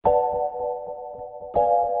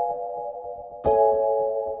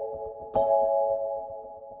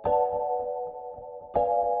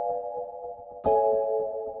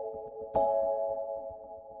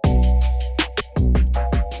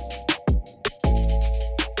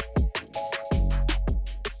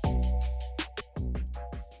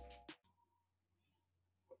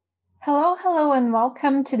Hello, and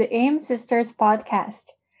welcome to the AM Sisters podcast.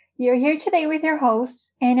 You're here today with your hosts,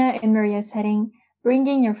 Anna and Maria Setting,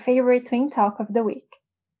 bringing your favorite twin talk of the week.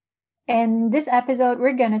 In this episode,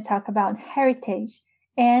 we're going to talk about heritage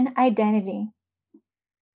and identity.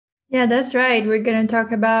 Yeah, that's right. We're going to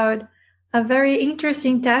talk about a very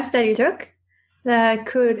interesting test that you took that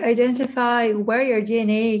could identify where your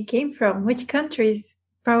DNA came from, which countries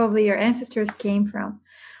probably your ancestors came from.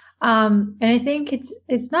 And I think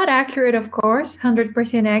it's not accurate, of course,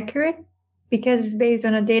 100% accurate, because it's based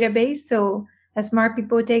on a database. So as more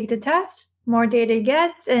people take the test, more data it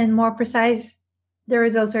gets and more precise the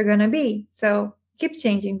results are going to be. So it keeps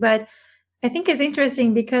changing. But I think it's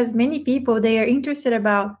interesting because many people, they are interested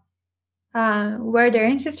about where their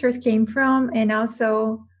ancestors came from, and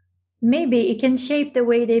also maybe it can shape the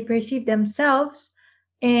way they perceive themselves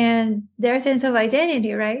and their sense of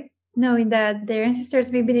identity, right? Knowing that their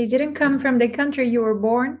ancestors, maybe they didn't come from the country you were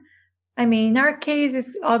born. I mean, in our case, it's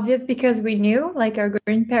obvious because we knew, like our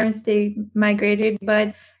grandparents, they migrated,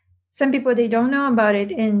 but some people, they don't know about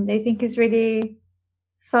it, and they think it's really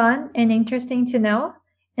fun and interesting to know,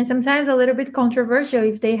 and sometimes a little bit controversial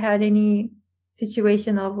if they had any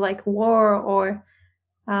situation of like war or,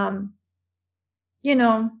 um,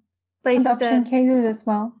 places Adoption that, cases as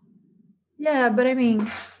well. yeah, but I mean,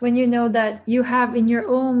 when you know that you have in your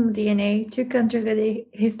own DNA two countries that they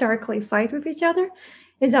historically fight with each other,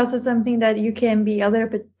 it's also something that you can be a little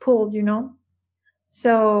bit pulled.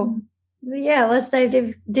 So, yeah, let's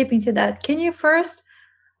dive deep into that. Can you first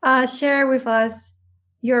share with us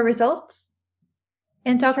your results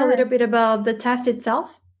and talk a little bit about the test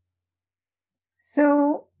itself?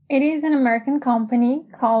 So it is an American company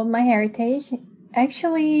called MyHeritage.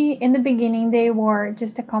 Actually, in the beginning, they were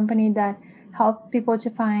just a company that helped people to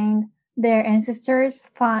find their ancestors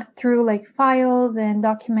through like files and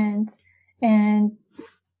documents. And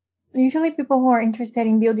usually people who are interested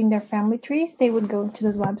in building their family trees, they would go to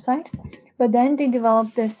this website. But then they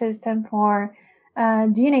developed this system for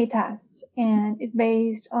DNA tests. And it's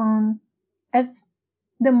based on, as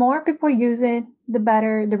the more people use it, the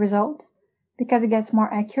better the results, because it gets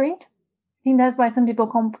more accurate. I think that's why some people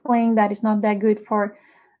complain that it's not that good for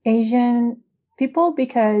Asian people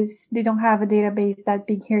because they don't have a database that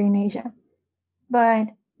big here in Asia. But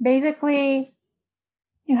basically,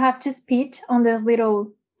 you have to spit on this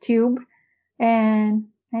little tube, and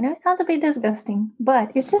I know it sounds a bit disgusting,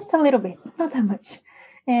 but it's just a little bit, not that much.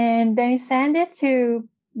 And then you send it to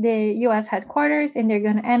the US headquarters, and they're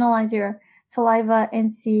going to analyze your saliva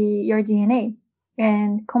and see your DNA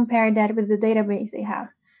and compare that with the database they have.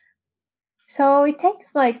 So it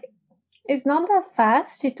takes it's not that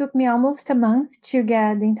fast. It took me almost a month to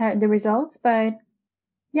get the results, but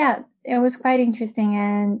yeah, it was quite interesting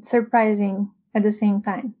and surprising at the same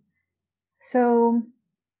time. So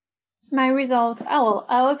my results,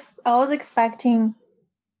 I was expecting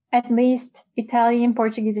at least Italian,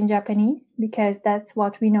 Portuguese, and Japanese because that's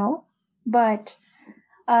what we know, but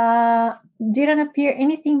didn't appear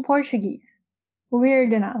anything Portuguese.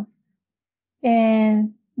 Weird enough.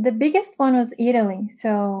 And the biggest one was Italy.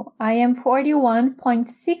 So I am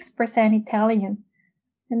 41.6% Italian.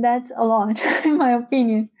 And that's a lot, in my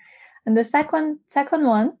opinion. And the second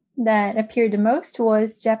one that appeared the most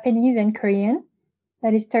was Japanese and Korean.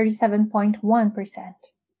 That is 37.1%.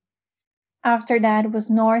 After that was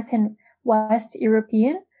North and West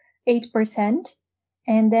European, 8%.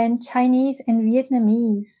 And then Chinese and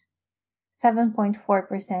Vietnamese,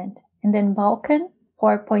 7.4%. And then Balkan,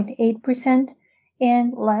 4.8%.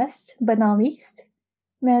 And last but not least,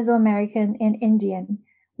 Mesoamerican and Indian,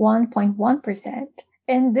 1.1%.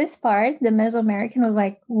 And this part, the Mesoamerican, was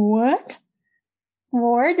like, what?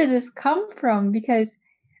 Where did this come from? Because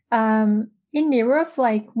in Europe,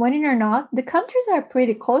 like when or not, the countries are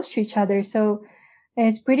pretty close to each other. So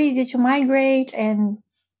it's pretty easy to migrate. And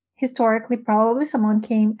historically, probably someone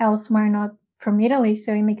came elsewhere, not from Italy.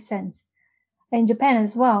 So it makes sense. And Japan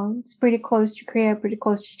as well. It's pretty close to Korea, pretty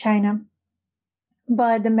close to China.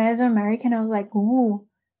 But the Mesoamerican, I was like, ooh,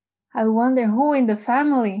 I wonder who in the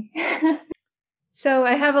family. So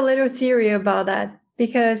I have a little theory about that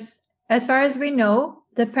because as far as we know,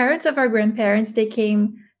 the parents of our grandparents, they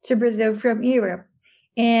came to Brazil from Europe.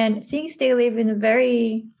 And since they live in a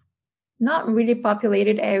very not really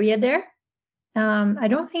populated area there, I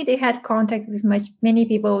don't think they had contact with many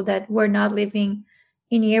people that were not living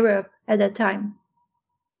in Europe at that time.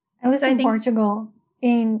 I was in Portugal.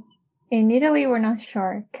 In Italy, we're not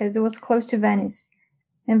sure because it was close to Venice.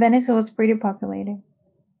 And Venice was pretty populated.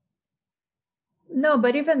 No,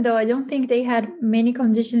 but even though I don't think they had many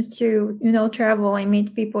conditions to, travel and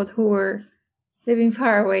meet people who were living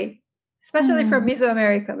far away, especially from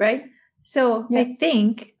Mesoamerica, right? So I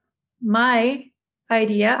think my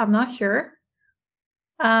idea, I'm not sure,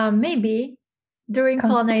 maybe during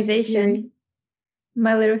colonization,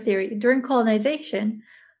 my little theory, during colonization,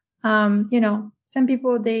 some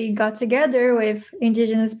people, they got together with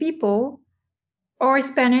indigenous people or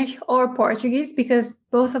Spanish or Portuguese because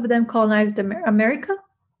both of them colonized America.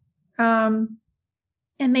 And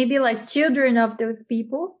maybe like children of those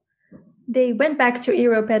people, they went back to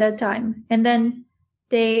Europe at that time. And then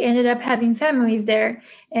they ended up having families there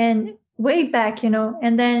and way back,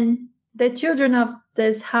 and then the children of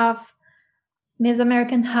this half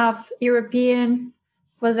Mesoamerican, half European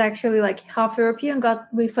was actually like half European, got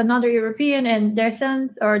with another European, and their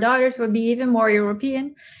sons or daughters would be even more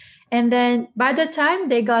European. And then by the time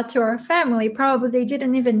they got to our family, probably they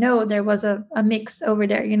didn't even know there was a mix over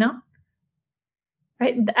there,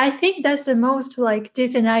 I think that's the most like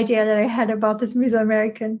decent idea that I had about this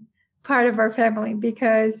Mesoamerican part of our family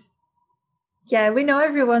because, yeah, we know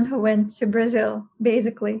everyone who went to Brazil,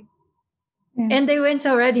 basically. Yeah. And they went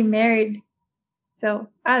already married. So,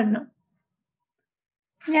 I don't know.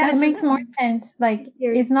 Yeah, it makes more sense. Like,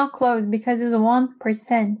 it's not close because it's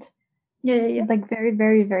 1%. Yeah. It's like very,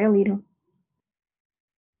 very, very little.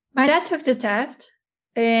 My dad took the test,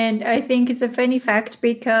 and I think it's a funny fact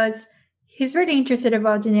because he's really interested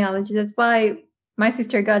about genealogy. That's why my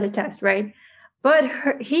sister got a test, right? But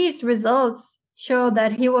his results show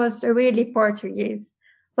that he was really Portuguese,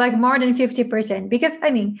 like more than 50%. Because,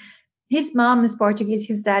 his mom is Portuguese,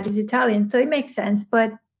 his dad is Italian, so it makes sense.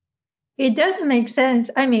 But it doesn't make sense.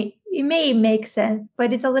 It may make sense,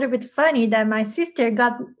 but it's a little bit funny that my sister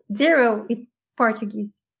got 0 in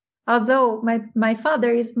Portuguese, although my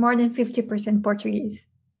father is more than 50% Portuguese.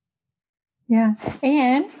 Yeah.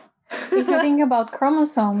 And if you think about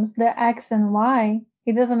chromosomes, the X and Y,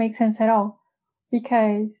 it doesn't make sense at all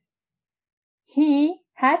because he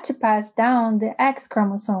had to pass down the X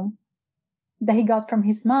chromosome that he got from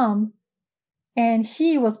his mom, and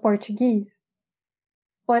she was Portuguese.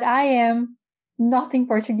 But I am nothing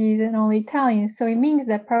Portuguese and only Italian, so it means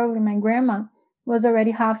that probably my grandma was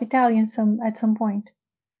already half Italian at some point.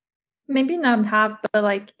 Maybe not half, but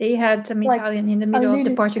like they had some like Italian in the middle of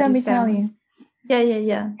the Portuguese some Italian. Family.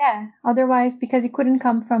 Yeah. Yeah. Otherwise, because it couldn't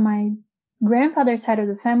come from my grandfather's side of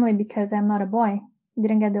the family because I'm not a boy.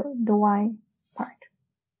 Didn't get the Y part.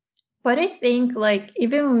 But I think like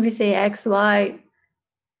even when we say X, Y,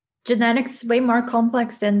 genetics is way more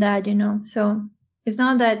complex than that, So it's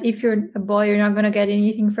not that if you're a boy, you're not going to get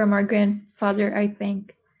anything from our grandfather, I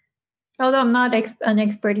think. Although I'm not an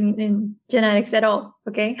expert in genetics at all,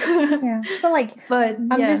 okay? Yeah. But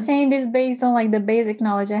I'm just saying this based on like the basic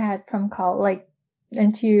knowledge I had from college, like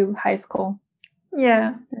into high school.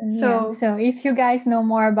 Yeah. So if you guys know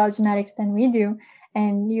more about genetics than we do,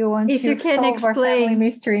 and you want to solve our family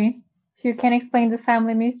mystery, if you can explain the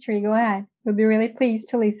family mystery, go ahead. We'll be really pleased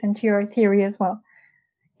to listen to your theory as well.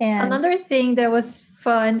 And another thing that was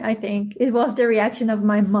fun, I think, it was the reaction of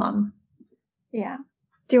my mom. Yeah.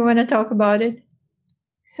 Do you want to talk about it?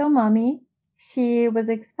 So mommy, she was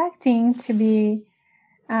expecting to be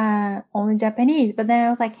only Japanese, but then I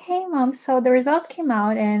was like, hey mom, so the results came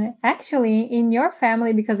out, and actually in your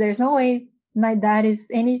family, because there's no way my dad is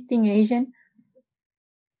anything Asian,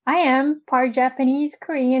 I am part Japanese,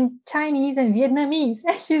 Korean, Chinese, and Vietnamese.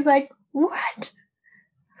 And she's like, what?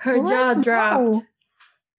 Her jaw dropped. No.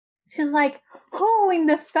 She's like, who in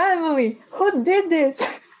the family? Who did this?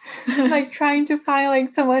 Like trying to find like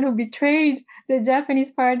someone who betrayed the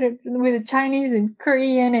Japanese part with the Chinese and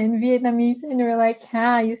Korean and Vietnamese. And we're like,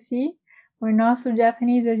 you see, we're not so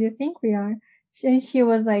Japanese as you think we are. And she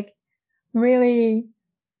was like really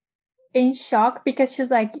in shock because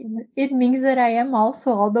she's like, it means that I am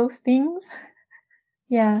also all those things.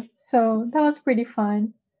 Yeah. So that was pretty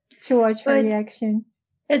fun to watch her reaction.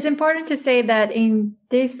 It's important to say that in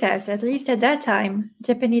this test, at least at that time,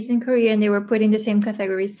 Japanese and Korean, they were put in the same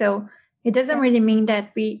category. So it doesn't really mean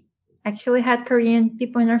that we actually had Korean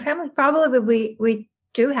people in our family. Probably we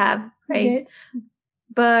do have, right?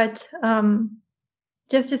 But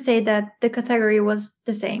just to say that the category was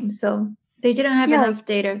the same. So they didn't have enough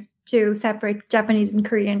data to separate Japanese and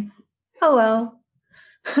Korean. Oh, well.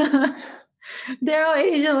 They're all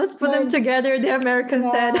Asian. Let's put them together, the American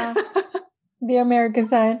said. The American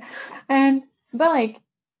side. But like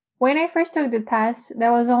when I first took the test,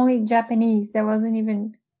 there was only Japanese. There wasn't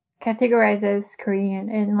even categorized as Korean.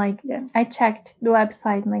 And like I checked the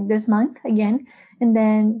website like this month again, and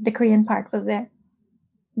then the Korean part was there.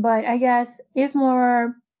 But I guess if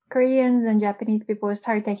more Koreans and Japanese people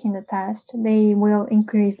start taking the test, they will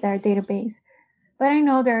increase their database. But I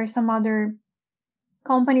know there are some other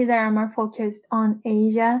companies that are more focused on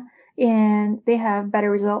Asia, and they have better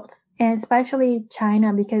results. And especially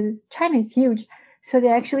China, because China is huge. So they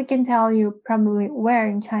actually can tell you probably where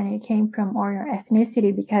in China you came from or your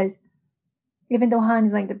ethnicity, because even though Han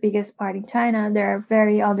is like the biggest part in China, there are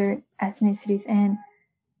very other ethnicities and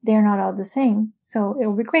they're not all the same. So it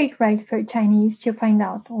would be great, right, for Chinese to find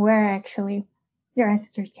out where actually your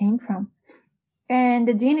ancestors came from. And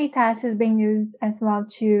the DNA test is being used as well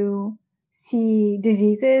to see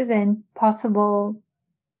diseases and possible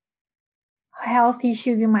health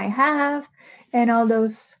issues you might have and all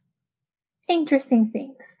those interesting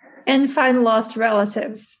things. And find lost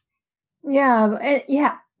relatives. Yeah,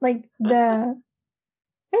 like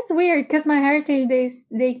it's weird because MyHeritage,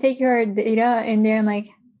 they take your data and they're like,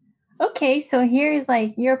 okay, so here's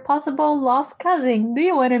like your possible lost cousin. Do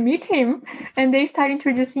you want to meet him? And they start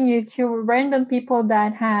introducing you to random people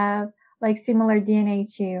that have like similar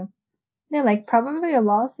DNA to you. They're like probably a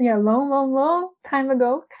lost, long time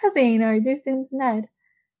ago cousin or this and that.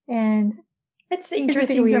 And it's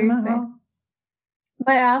interesting weird, somehow.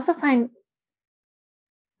 but I also find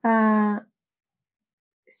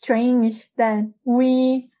strange that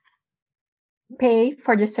we pay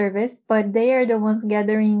for the service, but they are the ones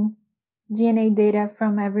gathering DNA data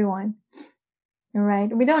from everyone. Right?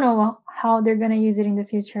 We don't know how they're going to use it in the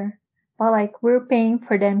future, but like we're paying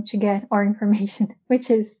for them to get our information, which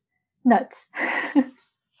is nuts.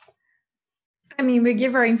 I mean, we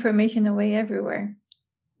give our information away everywhere.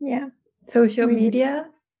 Yeah. Social media.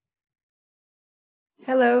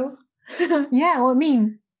 Hello. Yeah, well, I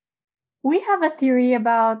mean, we have a theory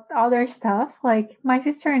about other stuff. Like my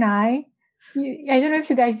sister and I don't know if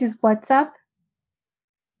you guys use WhatsApp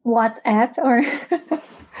or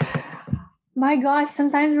my gosh,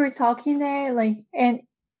 sometimes we're talking there like and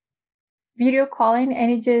video calling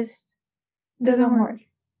and it just doesn't work.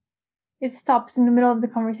 It stops in the middle of the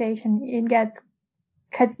conversation. It gets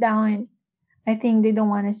cuts down and I think they don't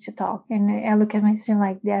want us to talk. And I look at my sister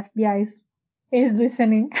like the FBI is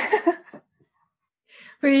listening.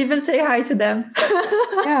 We even say hi to them.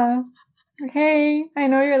 Yeah. Hey, I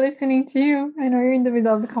know you're listening to you. I know you're in the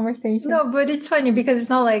middle of the conversation. No, but it's funny because it's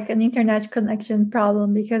not like an internet connection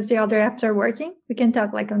problem because the other apps are working. We can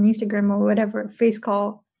talk like on Instagram or whatever, face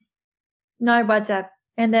call, not WhatsApp.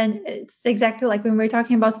 And then it's exactly like when we're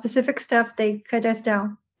talking about specific stuff, they cut us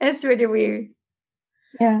down. It's really weird.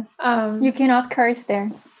 Yeah. You cannot curse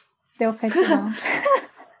there. They'll cut you down.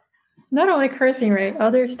 Not only cursing, right?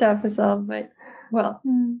 Other stuff as well, but well.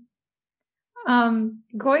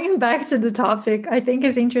 Going back to the topic, I think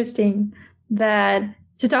it's interesting that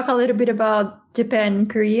to talk a little bit about Japan and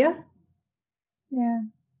Korea. Yeah.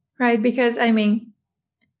 Right, because I mean,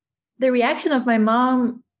 the reaction of my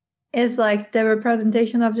mom is like the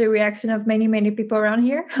representation of the reaction of many, many people around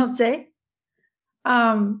here, I'll say.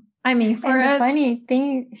 I mean, for and us, the funny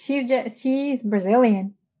thing, she's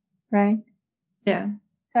Brazilian, right? Yeah.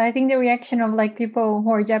 So I think the reaction of like people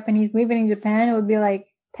who are Japanese living in Japan would be like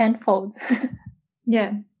tenfold.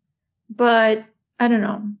 Yeah. But I don't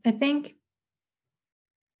know. I think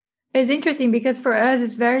it's interesting because for us,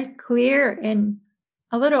 it's very clear and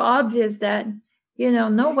a little obvious that,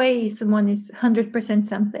 no way someone is 100%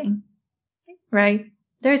 something, right?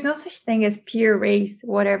 There's no such thing as pure race,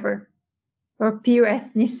 whatever, or pure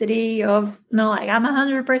ethnicity of, no, like I'm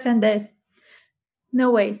 100% this.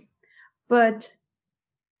 No way. But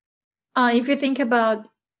if you think about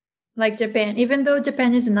like Japan, even though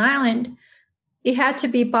Japan is an island, it had to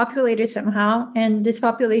be populated somehow. And this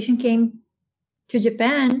population came to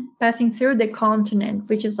Japan, passing through the continent,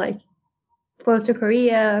 which is like close to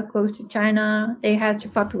Korea, close to China. They had to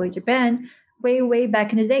populate Japan way, way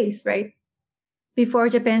back in the days, right? Before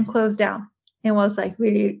Japan closed down and was like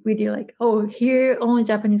really, really like, oh, here only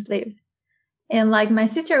Japanese live. And like my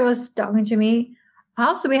sister was talking to me,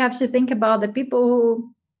 also we have to think about the people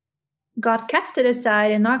who got casted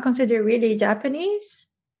aside and not considered really Japanese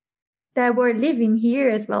that were living here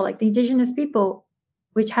as well, like the indigenous people,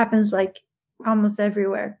 which happens like almost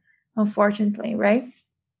everywhere, unfortunately, right?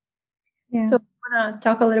 Yeah. So I want to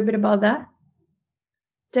talk a little bit about that.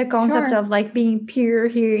 The concept of like being pure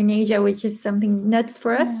here in Asia, which is something nuts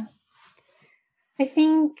for us. I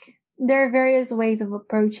think there are various ways of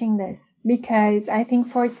approaching this because I think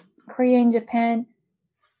for Korea and Japan,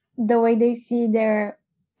 the way they see their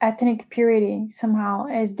ethnic purity somehow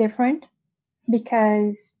is different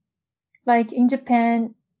because like in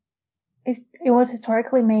Japan, it was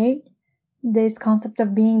historically made this concept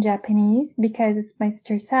of being Japanese because, as my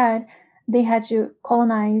sister said, they had to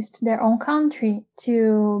colonize their own country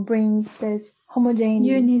to bring this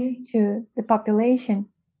homogeneity to the population.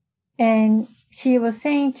 And she was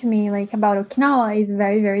saying to me like about Okinawa is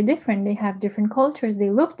very, very different. They have different cultures. They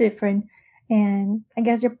look different. And I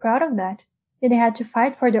guess they're proud of that. They had to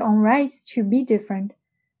fight for their own rights to be different.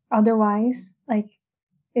 Otherwise, like,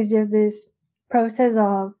 it's just this process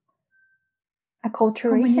of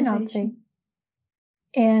acculturation, I would say.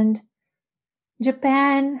 And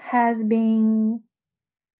Japan has been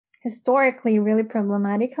historically really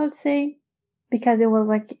problematic, I would say, because it was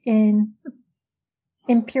like in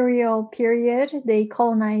imperial period, they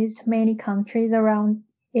colonized many countries around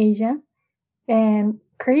Asia, and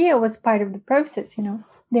Korea was part of the process.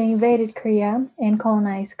 They invaded Korea and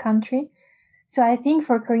colonized the country. So I think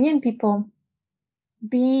for Korean people,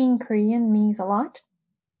 being Korean means a lot,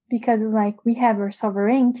 because it's like we have our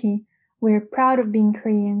sovereignty. We're proud of being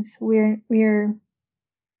Koreans. We're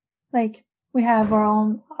like, we have our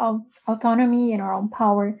own autonomy and our own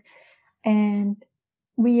power, and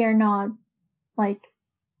we are not like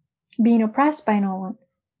being oppressed by no one.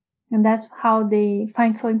 And that's how they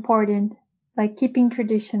find so important, like keeping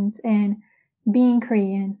traditions and being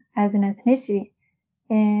Korean as an ethnicity.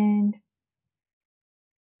 And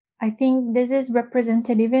I think this is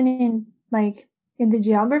represented even in the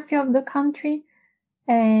geography of the country.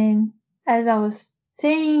 And as I was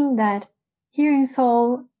saying, that here in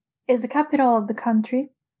Seoul is the capital of the country,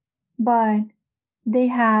 but they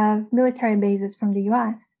have military bases from the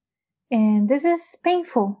US. And this is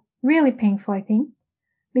painful, really painful, I think,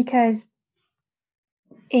 because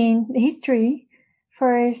in history,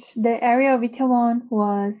 first, the area of Itaewon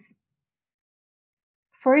was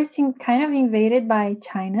first kind of invaded by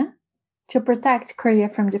China to protect Korea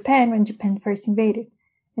from Japan when Japan first invaded.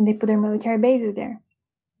 And they put their military bases there.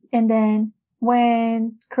 And then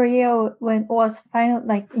when Korea was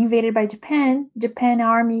finally invaded by Japan, Japan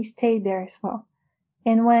army stayed there as well.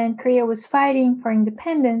 And when Korea was fighting for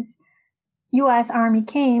independence, U.S. Army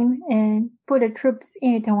came and put the troops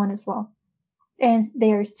in Itaewon as well. And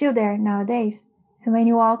they are still there nowadays. So when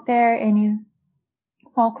you walk there and you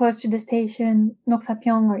walk close to the station,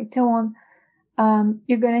 Noksapyeong or Itaewon,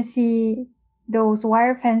 you're going to see those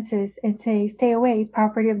wire fences and say, "Stay away,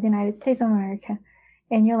 property of the United States of America."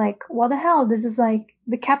 And you're like, what the hell? This is like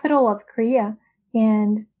the capital of Korea.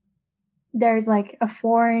 And there's like a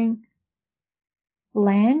foreign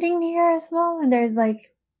landing here as well. And there's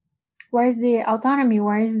like, where's the autonomy?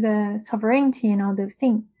 Where's the sovereignty and all those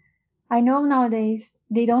things? I know nowadays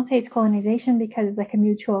they don't say it's colonization because it's like a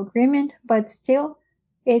mutual agreement, but still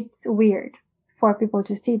it's weird for people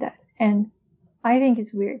to see that. And I think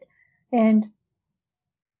it's weird. And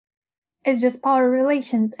it's just power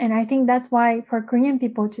relations. And I think that's why for Korean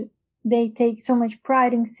people, they take so much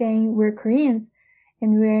pride in saying we're Koreans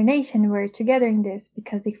and we're a nation, we're together in this,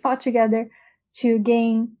 because they fought together to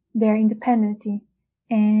gain their independence.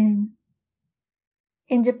 And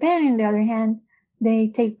in Japan, on the other hand, they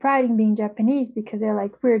take pride in being Japanese because they're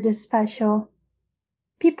like, we're this special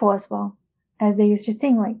people as well. As they used to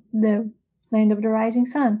sing, like the land of the rising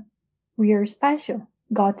sun. We are special.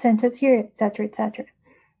 God sent us here, etc., etc.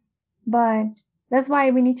 But that's why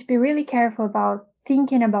we need to be really careful about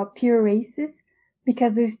thinking about pure races,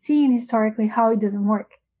 because we've seen historically how it doesn't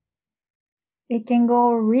work. It can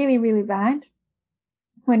go really, really bad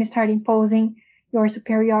when you start imposing your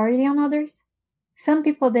superiority on others. Some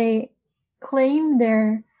people, they claim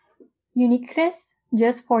their uniqueness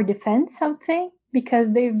just for defense, I would say,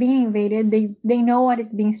 because they've been invaded. They know what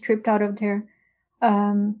is being stripped out of their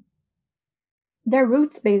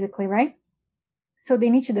roots, basically, right? So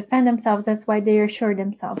they need to defend themselves. That's why they assure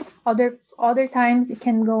themselves. Other times it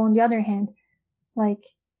can go on the other hand, like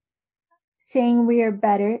saying we are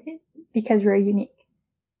better because we're unique.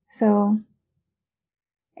 So,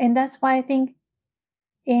 and that's why I think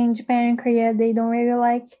in Japan and Korea, they don't really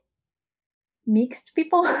like mixed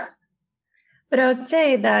people. But I would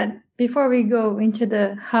say that before we go into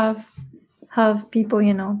the half people,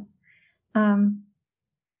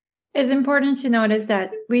 it's important to notice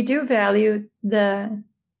that we do value the,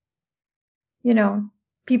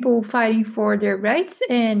 people fighting for their rights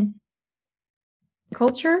and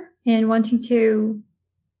culture and wanting to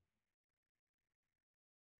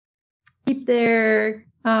keep their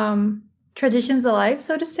traditions alive,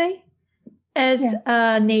 so to say, as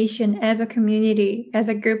a nation, as a community, as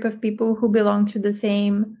a group of people who belong to the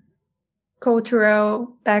same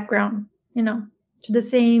cultural background, to the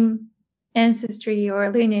same ancestry or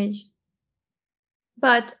lineage.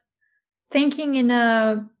 But thinking in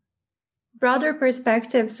a broader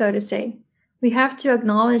perspective, so to say, we have to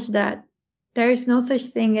acknowledge that there is no such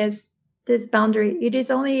thing as this boundary. It is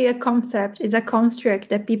only a concept, it's a construct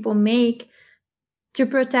that people make to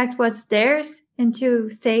protect what's theirs and to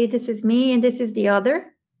say this is me and this is the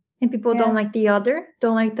other. And people don't like the other,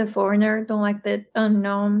 don't like the foreigner, don't like the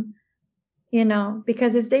unknown,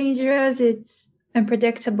 because it's dangerous, it's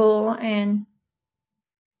unpredictable, and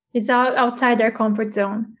it's outside their comfort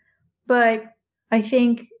zone. But I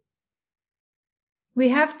think we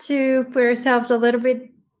have to put ourselves a little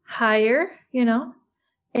bit higher,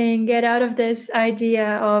 and get out of this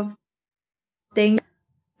idea of danger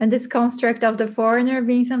and this construct of the foreigner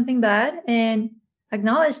being something bad, and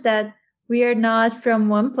acknowledge that we are not from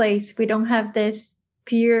one place. We don't have this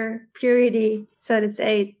purity, so to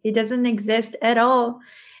say. It doesn't exist at all.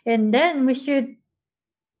 And then we should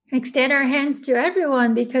extend our hands to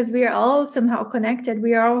everyone, because we are all somehow connected.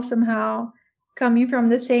 We are all somehow coming from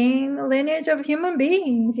the same lineage of human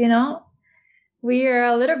beings, We are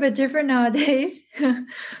a little bit different nowadays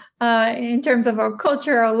in terms of our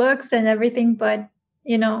culture, our looks, and everything. But,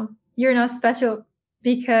 you're not special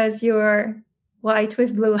because you're white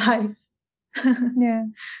with blue eyes. Yeah.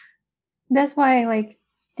 That's why, like,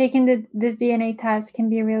 taking this DNA test can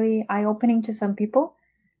be really eye-opening to some people,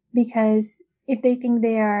 because if they think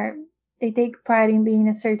they take pride in being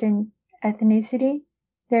a certain ethnicity,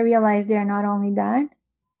 they realize they are not only that.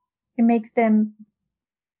 It makes them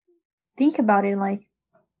think about it, like,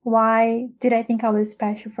 why did I think I was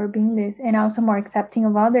special for being this? And also more accepting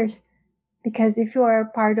of others. Because if you are a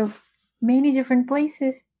part of many different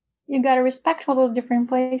places, you gotta respect all those different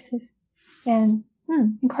places and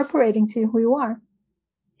incorporating to who you are.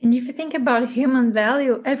 And if you think about human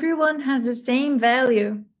value, everyone has the same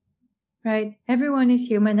value, right? Everyone is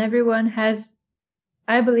human. Everyone has,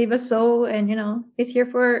 I believe, a soul, and, is here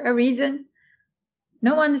for a reason.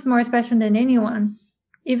 No one is more special than anyone.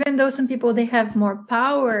 Even though some people, they have more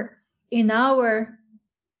power in our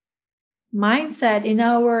mindset, in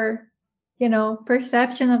our,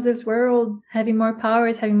 perception of this world, having more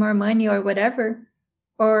powers, having more money or whatever,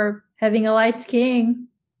 or having a light skin.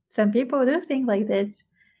 Some people do think like this.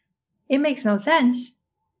 It makes no sense,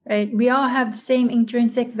 right? We all have the same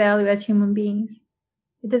intrinsic value as human beings.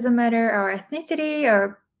 It doesn't matter our ethnicity,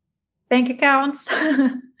 our bank accounts.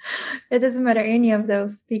 It doesn't matter any of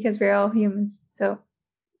those, because we're all humans. So,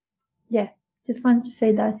 yeah, just wanted to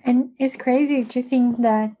say that. And it's crazy to think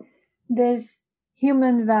that this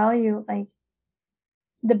human value, like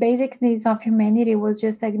the basic needs of humanity, was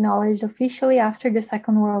just acknowledged officially after the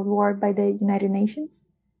Second World War by the United Nations.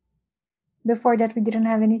 Before that, we didn't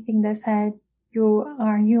have anything that said you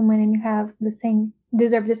are human and you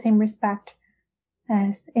deserve the same respect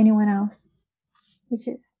as anyone else, which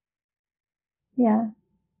is, yeah,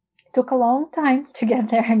 it took a long time to get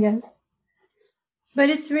there, I guess.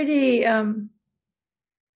 But it's really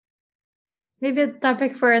maybe a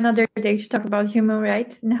topic for another day to talk about human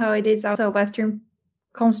rights and how it is also a Western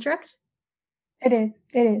construct. It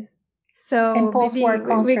is. So and post-war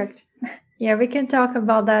construct. We can talk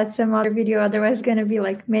about that some other video. Otherwise, it's going to be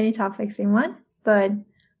like many topics in one. But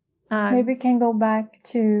maybe we can go back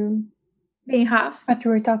to being half. What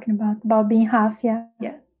we were talking about being half, yeah.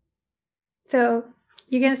 Yeah. So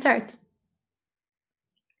you can start.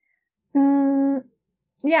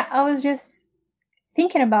 Yeah, I was just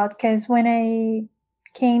thinking about, because when I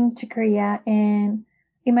came to Korea, and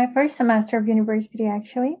in my first semester of university,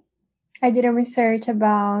 actually, I did a research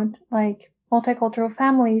about like multicultural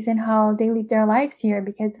families and how they live their lives here,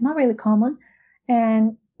 because it's not really common.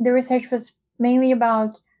 And the research was mainly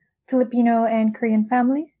about Filipino and Korean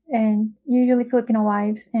families, and usually Filipino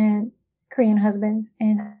wives and Korean husbands,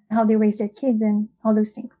 and how they raise their kids and all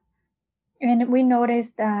those things. And we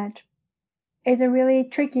noticed that it's a really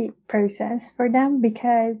tricky process for them,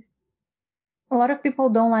 because a lot of people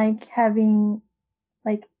don't like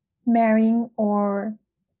marrying or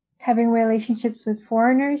having relationships with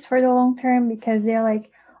foreigners for the long term, because they're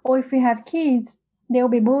like, oh, if we have kids, they'll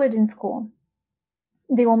be bullied in school.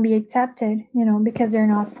 They won't be accepted, because they're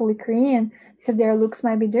not fully Korean, because their looks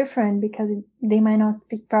might be different, because they might not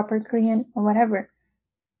speak proper Korean or whatever.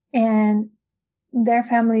 And their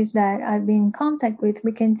families that I've been in contact with,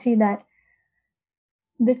 we can see that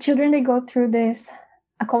the children, they go through this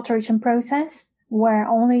acculturation process where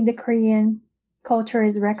only the Korean culture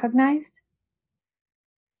is recognized.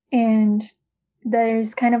 And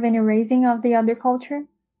there's kind of an erasing of the other culture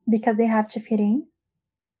because they have to fit in.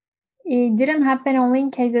 It didn't happen only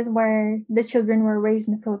in cases where the children were raised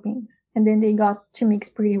in the Philippines and then they got to mix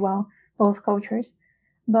pretty well both cultures.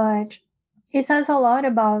 But it says a lot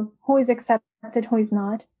about who is accepted, who is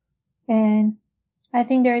not. And I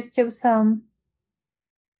think there is still some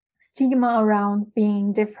stigma around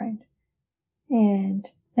being different. And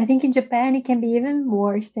I think in Japan it can be even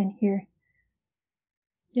worse than here.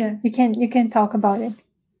 Yeah. You can talk about it.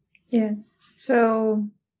 Yeah. So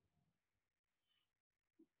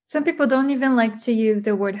Some people don't even like to use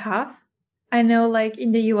the word half. I know, like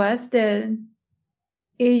in the US, the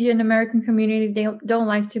Asian American community, they don't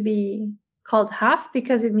like to be called half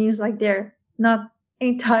because it means like they're not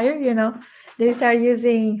entire, you know. They start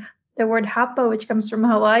using the word hapa, which comes from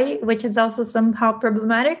Hawaii, which is also somehow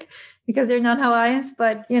problematic because they're not Hawaiians,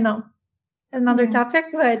 but you know, another topic.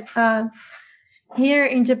 But here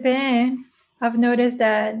in Japan, I've noticed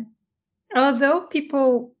that although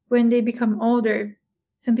people, when they become older,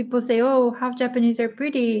 some people say, oh, half Japanese are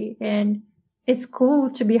pretty and it's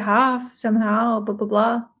cool to be half somehow, blah, blah,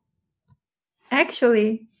 blah.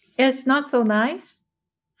 Actually, it's not so nice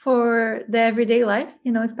for the everyday life,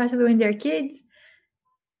 you know, especially when they're kids.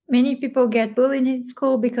 Many people get bullied in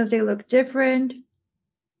school because they look different.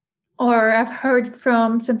 Or I've heard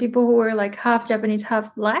from some people who are like half Japanese,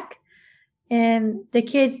 half black. And the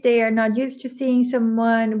kids, they are not used to seeing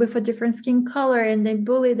someone with a different skin color and they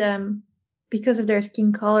bully them because of their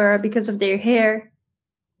skin color or because of their hair,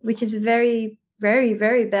 which is very, very,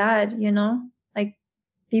 very bad, you know? Like,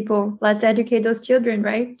 people, let's educate those children,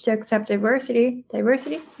 right? To accept diversity.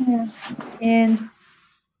 Yeah. And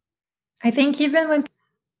I think even when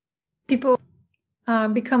people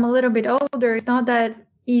become a little bit older, it's not that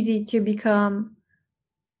easy to become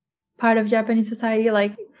part of Japanese society.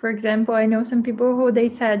 Like, for example, I know some people who they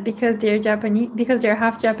said because they're Japanese, because they're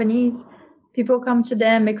half Japanese, people come to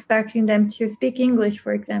them expecting them to speak English,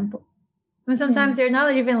 for example. And sometimes they're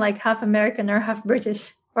not even like half American or half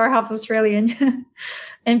British or half Australian.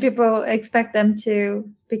 And people expect them to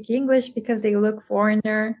speak English because they look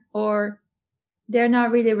foreigner, or they're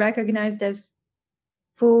not really recognized as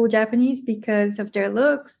full Japanese because of their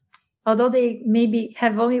looks, although they maybe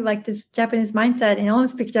have only like this Japanese mindset and only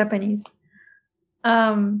speak Japanese.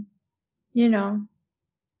 You know,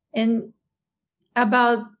 and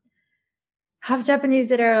about half Japanese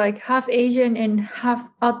that are like half Asian and half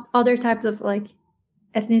other types of like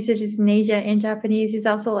ethnicities in Asia and Japanese is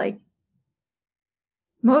also like,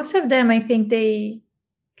 most of them, I think they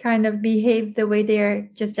kind of behave the way they are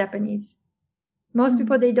just Japanese. Most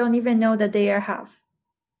people, they don't even know that they are half.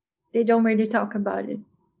 They don't really talk about it.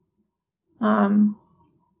 I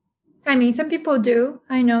mean, some people do.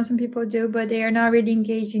 I know some people do, but they are not really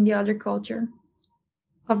engaged in the other culture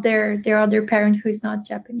of their other parent who is not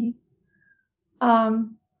Japanese.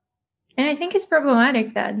 And I think it's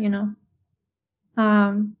problematic that, you know,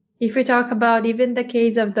 if we talk about even the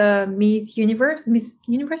case of the Miss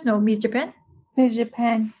Japan. Miss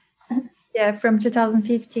Japan. Yeah, from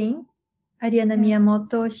 2015, Ariana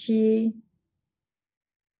Miyamoto, she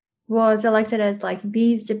was elected as like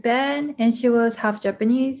Miss Japan, and she was half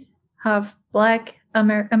Japanese, half black,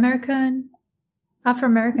 American,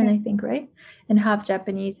 Afro-American, I think, right? And half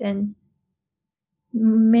Japanese. And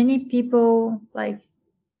many people like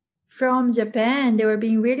from Japan, they were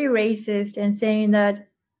being really racist and saying that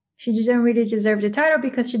she didn't really deserve the title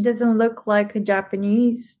because she doesn't look like a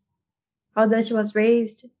Japanese, although she was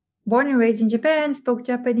born and raised in Japan, spoke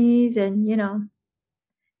Japanese, and, you know,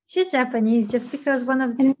 she's Japanese. Just because one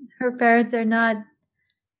of her parents are not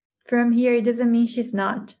from here, it doesn't mean she's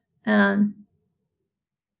not. And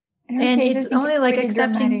it's only like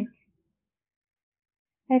accepting.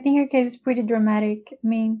 I think her case is pretty dramatic. I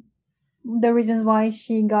mean, the reasons why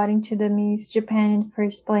she got into the Miss Japan in the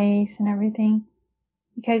first place and everything.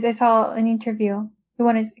 Because I saw an interview. You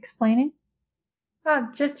want to explain it?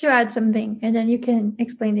 Just to add something, and then you can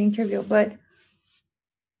explain the interview. But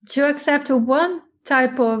to accept one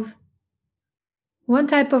type of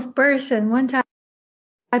person, one type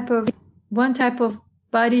of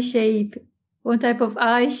body shape, one type of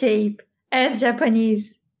eye shape as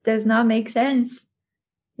Japanese does not make sense.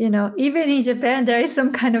 You know, even in Japan, there is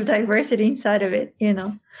some kind of diversity inside of it, you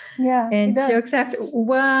know. Yeah. And to accept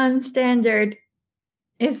one standard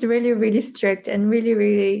is really, really strict and really,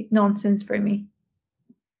 really nonsense for me.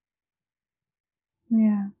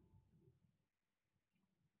 Yeah.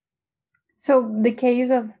 So the case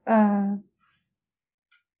of Ariana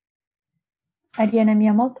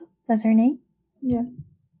Miyamoto, that's her name? Yeah.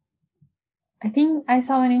 I think I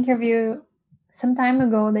saw an interview some time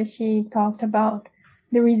ago that she talked about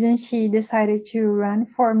the reason she decided to run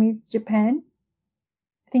for Miss Japan.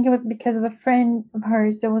 I think it was because of a friend of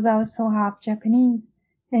hers that was also half Japanese,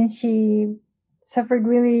 and she suffered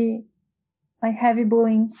really like heavy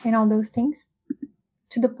bullying and all those things,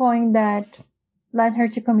 to the point that led her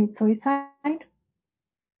to commit suicide.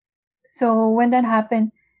 So when that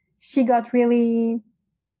happened, she got really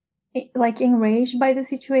like enraged by the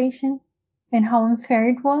situation and how unfair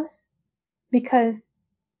it was, because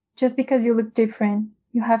just because you look different,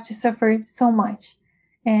 you have to suffer so much.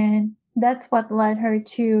 And that's what led her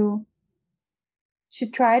to to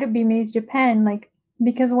try to be Miss Japan, like,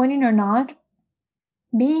 because winning or not,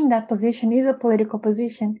 being in that position is a political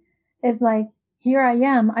position. It's like, here I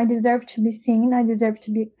am, I deserve to be seen, I deserve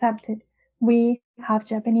to be accepted. We, half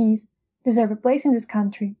Japanese, deserve a place in this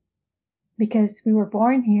country because we were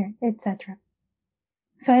born here, etc.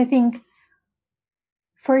 So I think,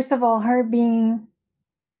 first of all, her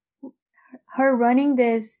running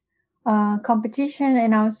this competition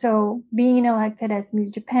and also being elected as Miss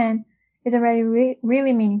Japan is already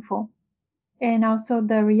really meaningful. And also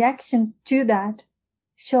the reaction to that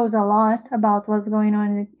shows a lot about what's going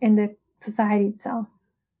on in the society itself.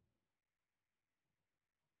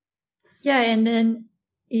 Yeah, and then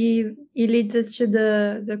it leads us to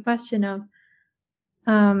the question of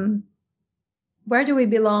where do we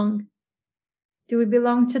belong? Do we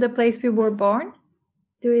belong to the place we were born?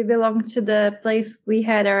 Do we belong to the place we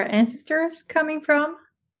had our ancestors coming from?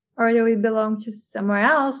 Or do we belong to somewhere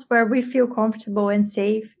else where we feel comfortable and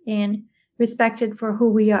safe and respected for who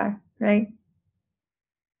we are, right?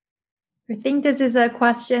 I think this is a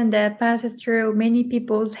question that passes through many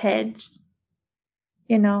people's heads,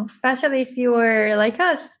 especially if you were like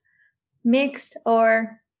us, mixed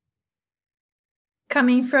or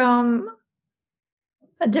coming from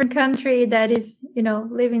a different country that is,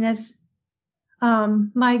 living as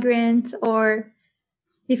migrants, or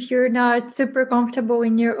if you're not super comfortable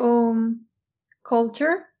in your own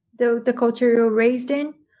culture, the culture you're raised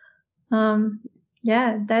in,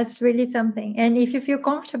 yeah, that's really something. And if you feel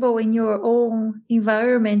comfortable in your own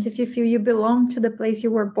environment, if you feel you belong to the place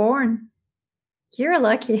you were born, you're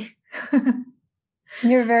lucky.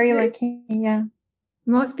 You're very lucky, yeah.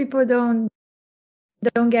 Most people don't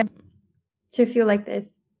get to feel like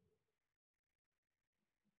this.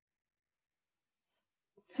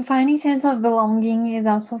 So finding sense of belonging is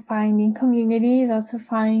also finding community, is also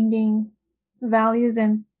finding values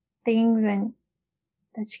and things and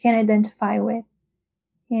that you can identify with.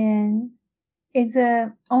 And it's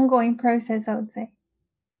an ongoing process, I would say.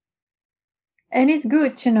 And it's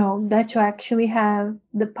good to know that you actually have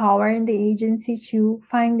the power and the agency to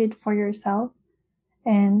find it for yourself.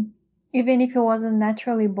 And even if you wasn't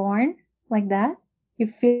naturally born like that, you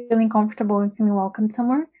feeling comfortable and feeling welcome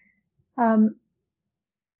somewhere,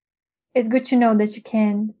 it's good to know that you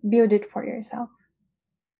can build it for yourself.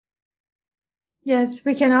 Yes,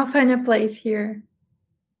 we can all find a place here.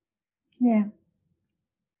 Yeah.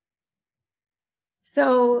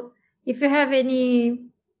 So if you have any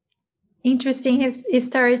interesting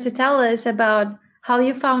story to tell us about how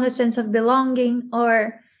you found a sense of belonging,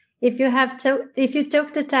 or if you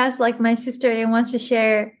took the test like my sister and want to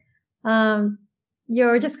share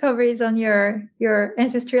your discoveries on your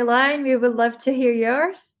ancestry line, we would love to hear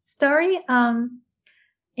your story.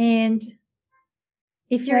 And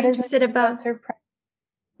if you're interested about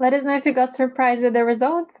let us know if you got surprised with the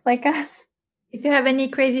results like us. If you have any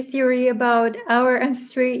crazy theory about our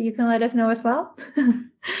ancestry, you can let us know as well.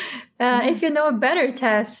 If you know a better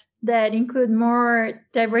test that include more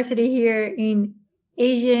diversity here in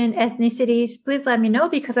Asian ethnicities, please let me know,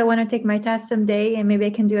 because I want to take my test someday and maybe I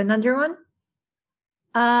can do another one.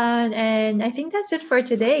 And I think that's it for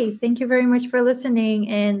today. Thank you very much for listening,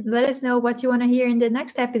 and let us know what you want to hear in the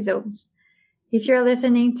next episodes. If you're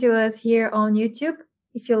listening to us here on YouTube,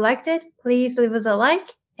 if you liked it, please leave us a like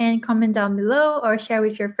and comment down below, or share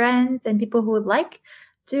with your friends and people who would like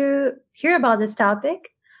to hear about this topic.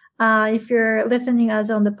 If you're listening us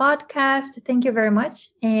on the podcast, thank you very much,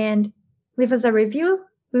 and leave us a review.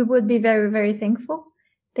 We would be very, very thankful.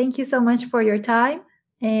 Thank you so much for your time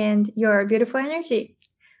and your beautiful energy.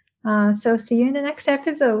 So see you in the next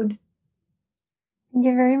episode. Thank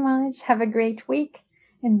you very much. Have a great week,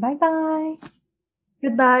 and bye-bye.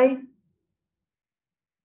 Goodbye.